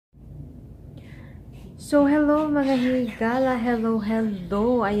So, hello mga higala. Hello.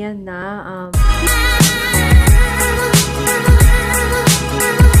 Ayan na.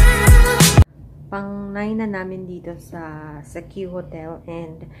 Pang-9 na namin dito sa Q Hotel.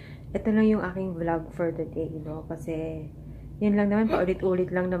 And, ito lang yung aking vlog for the day, no? Kasi, yun lang naman,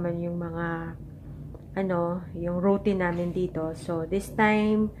 paulit-ulit lang naman yung mga, yung routine namin dito. So, this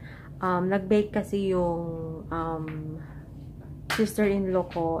time, nag-bake kasi yung,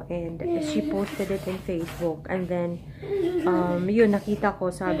 sister-in-law ko, and she posted it in Facebook, and then yun, nakita ko,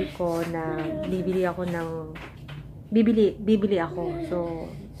 sabi ko na bibili ako.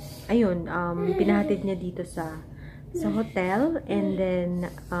 So ayun, pinahatid niya dito sa hotel, and then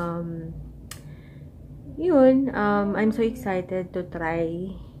yun, I'm so excited to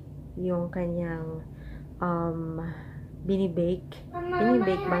try yung kanyang binibake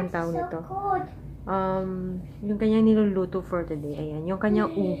bang tawag nito, yung kanyang niluluto for the day. Ayan, yung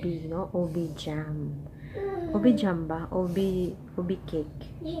kanyang ubi, no? Ubi jam. Ubi jam ba? Ubi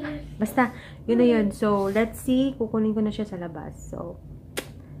cake. Basta, yun na yun. So, let's see. Kukunin ko na siya sa labas. So,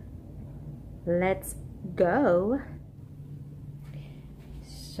 let's go.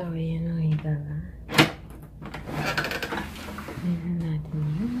 So, ayan o, higala. Ayan natin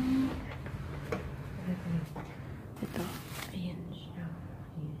yun. Ito. Ayan siya.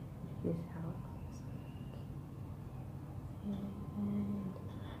 Ayan. This is how it looks like.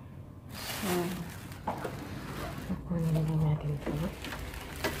 Kukunin na natin ito.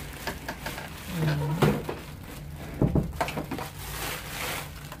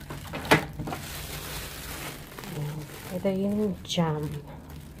 Ito yung jam.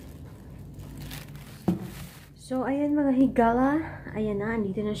 So, ayan mga higala. Ayan na,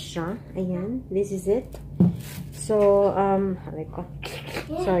 andito na siya. Ayan, this is it. So,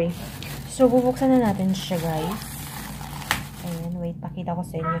 sorry. So, bubuksan na natin siya, guys. Ayan, wait, pakita ko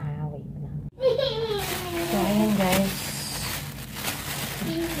sa inyo, ha. Wait lang. So, ayan, guys.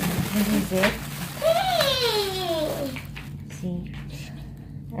 This is it. See?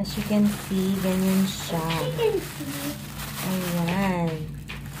 As you can see, ganyan siya. Ayan.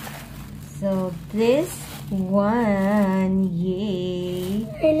 So, this one, yay!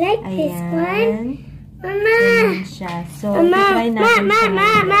 I like this one. Mama! Ganyan siya. So, try natin siya.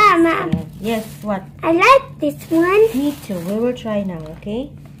 Mama! Yes, what? I like this one. Me too. We will try now,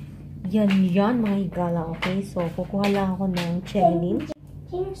 okay? Yan mga higala, okay? So, kukuha lang ako ng cherry.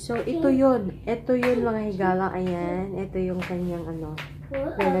 So, ito yun. Ito yun mga higala. Ayan. Ito yung kanyang,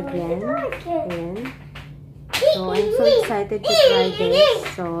 lalagyan. Ayan. So, I'm so excited to try this.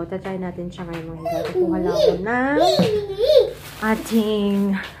 So, tatry natin siya ngayon mga higala. Kukuha lang ako ng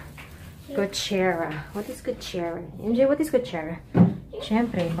ating kutsara. What is kutsara? MJ, what is kutsara?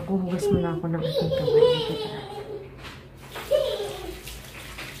 Siyempre, maghuhugas muna ako ng ating kamay.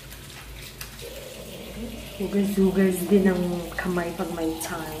 Hugas-hugas din ng kamay pag may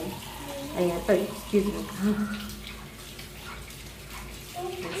time. Ayan. Oh, excuse me.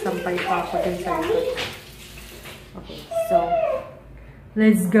 Sampay pa ako din sa likod. Okay, so,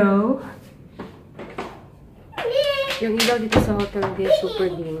 let's go. Yung ilaw dito sa hotel, is super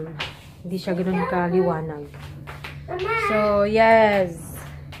dim. Hindi siya ganoon kaliwanag. So, yes.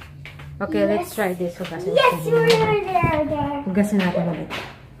 Okay, let's try this. Hugasin natin. Hugasin natin ulit.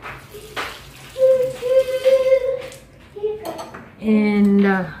 And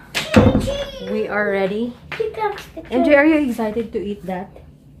we are ready. MJ, are you excited to eat that?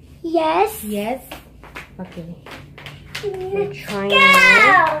 Yes. Yes? Okay. We're trying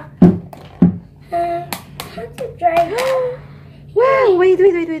now. How to try? Wow! Wait.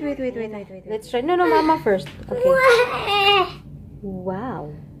 Let's try. No, Mama first. Okay.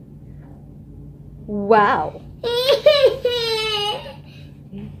 Wow. Wow.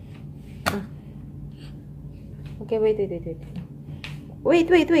 Okay, wait.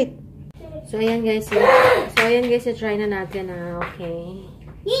 Wait. So, ayan guys. Try na natin na. Okay.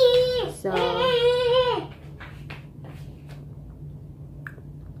 So.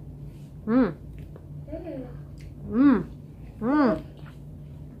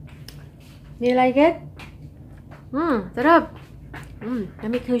 Do you like it? Sarap.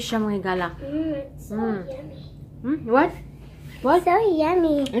 Lamig ko siya mga higala. It's so yummy. What? What? So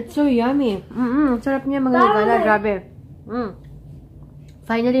yummy. It's so yummy. Sarap niya mga higala. Grabe.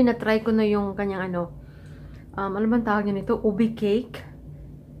 Finally, na-try ko na yung kanyang ano bang tawag niya nito? Ubi cake.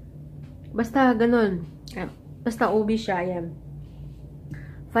 Basta ganun. Basta ubi siya. Ayan.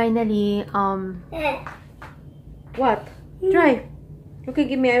 Finally, what? Try. Okay,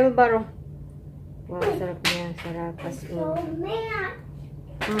 give me. I will borrow. Wow, sarap niya. Sarap. As in.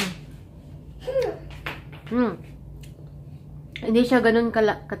 Hindi siya ganun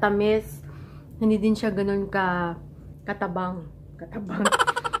katamis. Hindi din siya ganun katabang.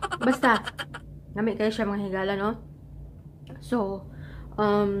 Basta, lamig kayo siya mga higala, no? So,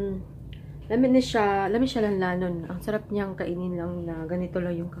 lamig siya lanlanon. Ang sarap niyang kainin lang na ganito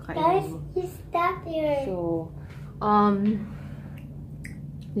lang yung kakainin Guys, mo. you stop here. So,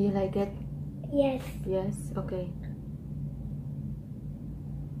 do you like it? Yes. Yes? Okay.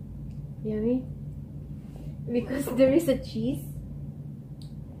 Yummy? Because there is a cheese.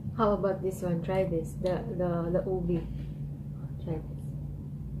 How about this one? Try this. The ubi. Try this.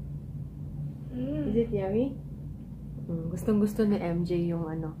 Is it yummy? Gustong-gusto ni MJ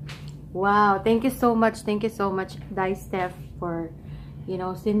yung ano. Wow! Thank you so much. Thank you so much, Steph, for, you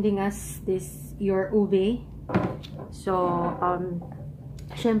know, sending us your ubi. So,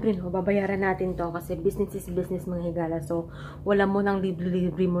 syempre, no, babayaran natin to kasi business is business, mga higala. So, wala mo nang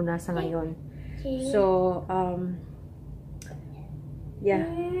libre-libre mo na sa ngayon. So, yeah.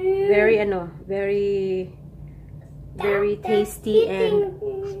 Very tasty and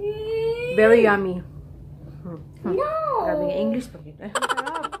very yummy. No! Grabe nga English pa kita.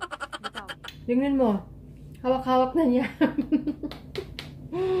 Tingnan mo. Hawak-hawak na niya.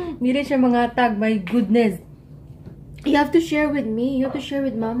 Hindi rin siya mga tag. My goodness. You have to share with me. You have to share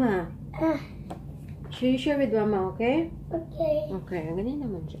with Mama. You share with Mama, okay? Okay. Okay. Ganyan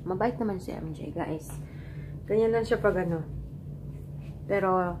naman siya. Mabait naman si MJ, guys. Ganyan lang siya pag ano.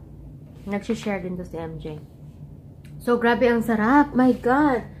 Pero, nagsishare din to si MJ. So, grabe ang sarap. My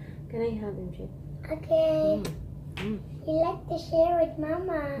God. Can I have MJ? Okay. You like to share with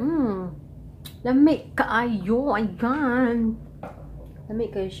Mama. Lamig kaayo. My God. Lamig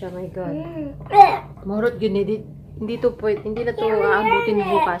kayo siya. My God. Morot yun. Hindi na to aabutin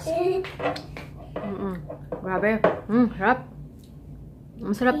bukas. Grabe. Sarap.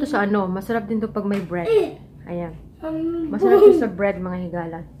 Masarap to sa ano. Masarap din to pag may bread. Ayan. Masarap to sa bread, mga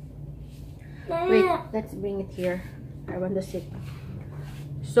higala. Wait. Let's bring it here. I want to sit.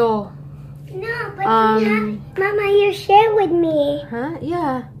 So, no, but Mama, you share with me. Huh?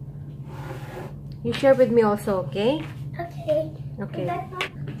 Yeah. You share with me also, okay? Okay. Okay.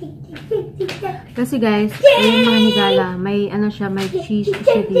 Kasi guys, ayun mga higala, may ano siya, may cheese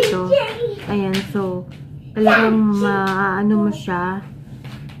siya dito. Ayan, so talagang ano mo siya,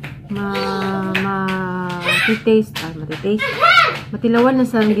 matitaste, matilawan na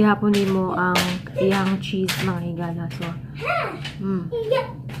sa gihapon mo ang iyang cheese, mga higala. So,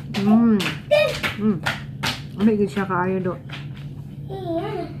 Umigil siya kaayo do.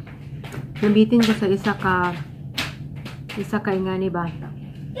 Nabitin ko sa isa ka ingani ba?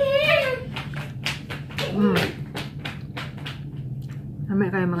 Amay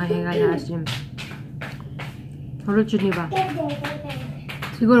kayo mga higala asim. Harot yun ni ba?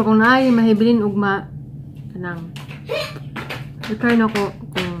 Siguro kung naay mahibilin ugma kanang ikay na ko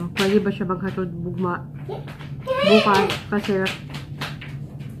kung pwede ba siya maghatod bugma bukas kasi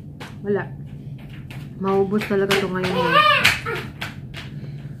wala. Maubos talaga ito ngayon.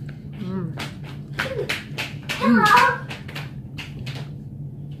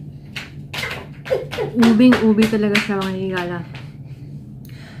 Ubing-ubi talaga siya, mga higala.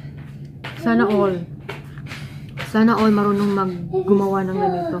 Sana all marunong gumawa ng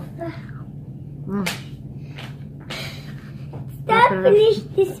ganito. Stop, finish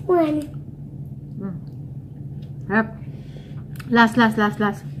this one. Harap. Last.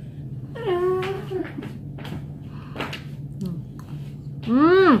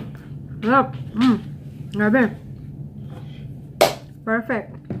 Harap. Grabe.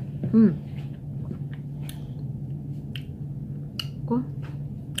 Perfect.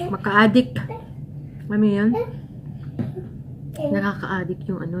 Maka-addict. Mami yan. Nakaka-addict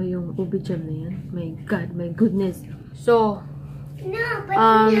yung ano, yung ubi jam na yan. My God, my goodness. So, no, but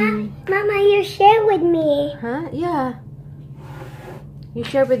Mama, you share with me. Huh? Yeah. You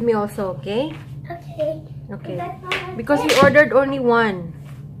share with me also, okay? Okay. Okay. Because you ordered only one.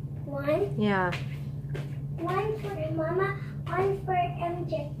 One? Yeah. One for Mama, one for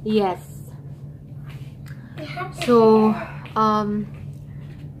MJ. Yes. So,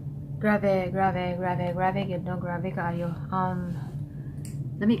 grabe, good, no? Grabe kaayo.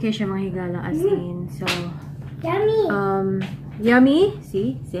 Dami kayo siya mga higala, as in. So, yummy. Yummy?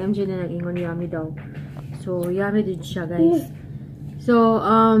 See? Si MJ na nag-ingon yummy daw. So, yummy din siya, guys. So,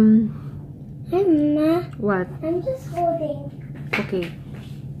 Hi, Mama. what? I'm just holding. Okay.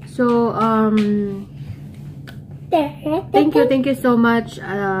 So, There. thank you so much.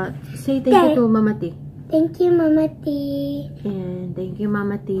 Say thank you to Mama T. Thank you, Mama T. And thank you,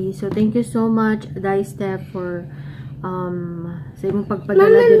 Mama T. So, thank you so much, Steph, for sa imong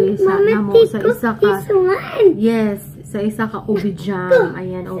pagpadala diri sa namo sa isa ka. One. Yes, sa isa ka ubi jam.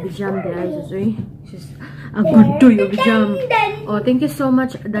 Ayan, ubi jam guys. Just a good to ubi jam. Oh, thank you so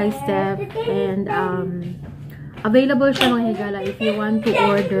much, Steph. And available siya mga higala if you want to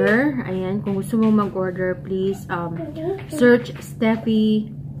order. Ayan, kung gusto mo mag-order, please search Steffi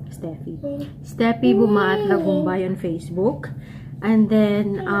Bumaat Lagumbay on Facebook. And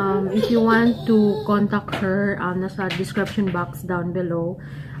then if you want to contact her, nasa description box down below.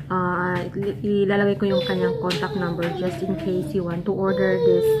 Ilalagay ko yung kanyang contact number just in case you want to order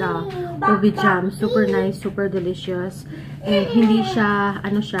this ubi jam. Super nice, super delicious. And hindi siya,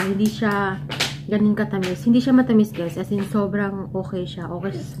 hindi siya ganing katamis. Hindi siya matamis guys. As in, sobrang okay siya.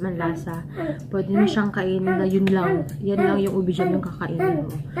 Okay sa manlasa. Pwede mo siyang kainin na yun lang. Yan lang yung ubi jam yung kakainin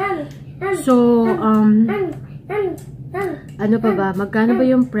mo. So, ano pa ba? Magkano ba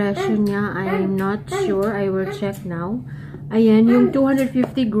yung presyo niya? I'm not sure. I will check now. Ayan, yung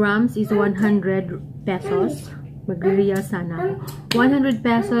 250 grams is 100 pesos. Mag-real sana ako. 100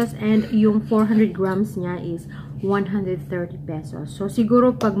 pesos and yung 400 grams niya is 130 pesos. So,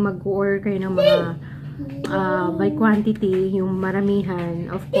 siguro pag mag-order kayo ng mga by quantity, yung maramihan,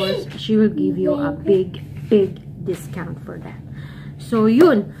 of course, she will give you a big discount for that. So,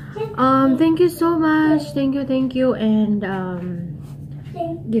 yun. Thank you so much. Thank you. And,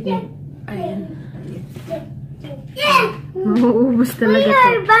 give me. Ayan. Uubos talaga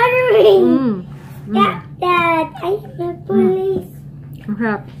to. Buttering. Dad, I the police. Ang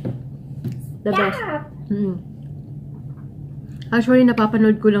harap. The best. Actually,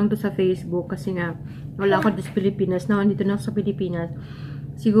 napapanood ko lang to sa Facebook kasi nga, wala ako sa Pilipinas. Nandito na ako sa Pilipinas.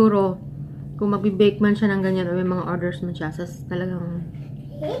 Siguro, kung mag-bake man siya ng ganyan o may mga orders man siya, sas talagang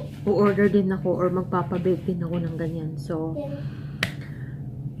u-order din ako or magpapabake din ako ng ganyan. So,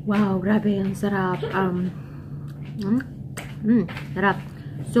 wow, grabe, ang sarap. Sarap.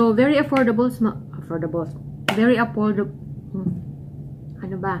 So, very affordable. Very affordable.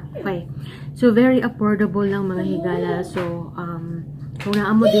 Ano ba? Okay. So, very affordable lang mga higala. So, kung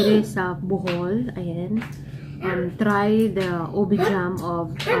naamo dire sa Bohol, ayan, try the ubi jam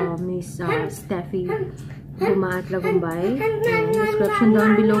of Miss Steffi Bumaat Lagumbay. Description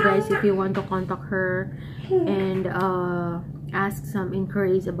down below guys if you want to contact her and ask some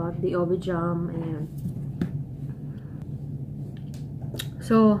inquiries about the ubi jam. Ayan.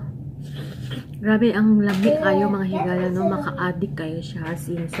 So, grabe ang lamig kayo mga higala, no? Maka-addict kayo siya. As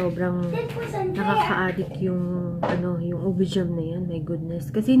in, sobrang nakaka-addict yung, yung ubi jam na yan. My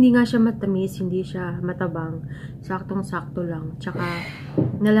goodness. Kasi hindi nga siya matamis, hindi siya matabang. Saktong-sakto lang. Tsaka,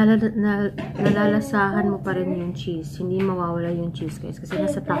 nalalasahan mo pa rin yung cheese. Hindi mawawala yung cheese, guys. Kasi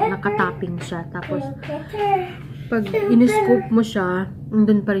nakatapping siya. Tapos, pag in-scoop mo siya,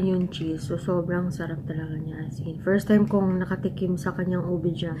 nandun pa rin yung cheese. So, sobrang sarap talaga niya. As in, first time kong nakatikim sa kanyang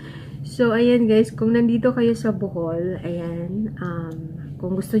ubi jam. So, ayan guys, kung nandito kayo sa Bohol, ayan,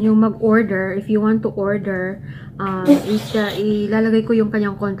 kung gusto nyo mag-order, if you want to order, ilalagay ko yung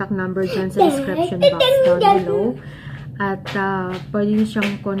kanyang contact number dyan sa description box down below. At, pwede nyo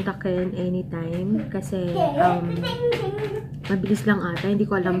siyang kontakin anytime. Kasi, mabilis lang ata. Hindi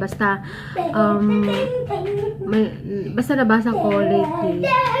ko alam. Basta, basta nabasa ko lately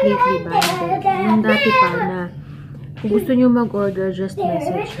ba? Yung dati pa na, kung gusto nyo mag-order, just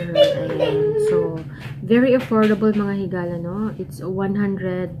message her. Ayan. So, very affordable mga higala, no? It's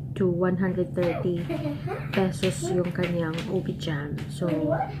 100 to 130 pesos yung kanyang ubi jam. So,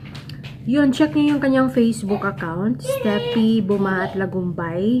 yun, check nyo yung kanyang Facebook account, Steffi Bumaat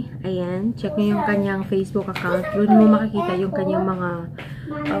Lagumbay. Ayan, check nyo yung kanyang Facebook account. Doon mo makikita yung kanyang mga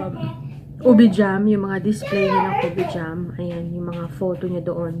ubi jam, yung mga display niya ng ubi jam. Ayan, yung mga photo niya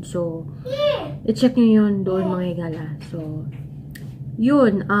doon. So, i-check nyo yun doon mga higala. So,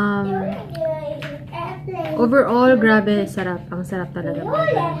 yun, overall, grabe, sarap. Ang sarap talaga mga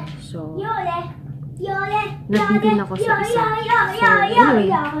higala. So, nabitin ako sa isa. So,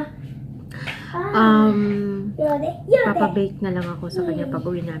 anyway, papabake na lang ako sa kanya pag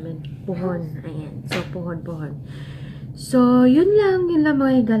uwi namin. Puhon. Ayan. So, puhon. So, yun lang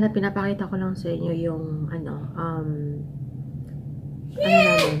mga higala. Pinapakita ko lang sa inyo yung,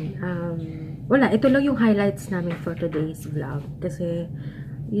 wala. Ito lang yung highlights namin for today's vlog. Kasi,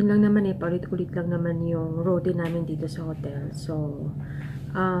 yun lang naman paulit-ulit lang naman yung routine namin dito sa hotel. So,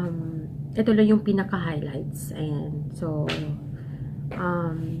 ito lang yung pinaka-highlights. Ayan. So,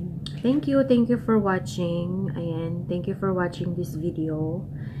 thank you for watching. Ayan, thank you for watching this video.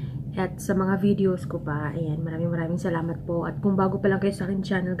 At sa mga videos ko pa, ayan, maraming salamat po. At kung bago pa lang kayo sa akin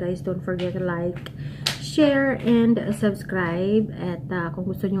channel, guys, don't forget to like, share, and subscribe. At kung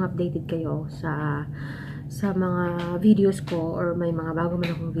gusto nyo updated kayo sa sa mga videos ko or may mga bago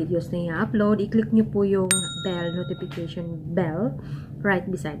man akong videos na i-upload, i-click nyo po yung bell, notification bell right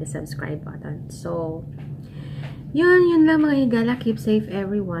beside the subscribe button. So, yun lang mga higala. Keep safe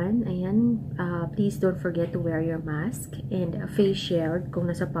everyone. Ayan, please don't forget to wear your mask and face shield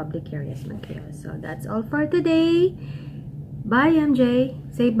kung nasa public areas man kayo. So, that's all for today. Bye, MJ.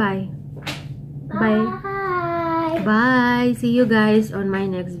 Say bye. Bye. Bye. See you guys on my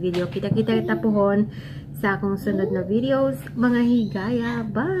next video. Kita-kita tapuhon sa akong sunod na videos, mga higaya.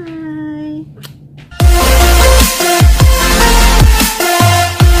 Bye!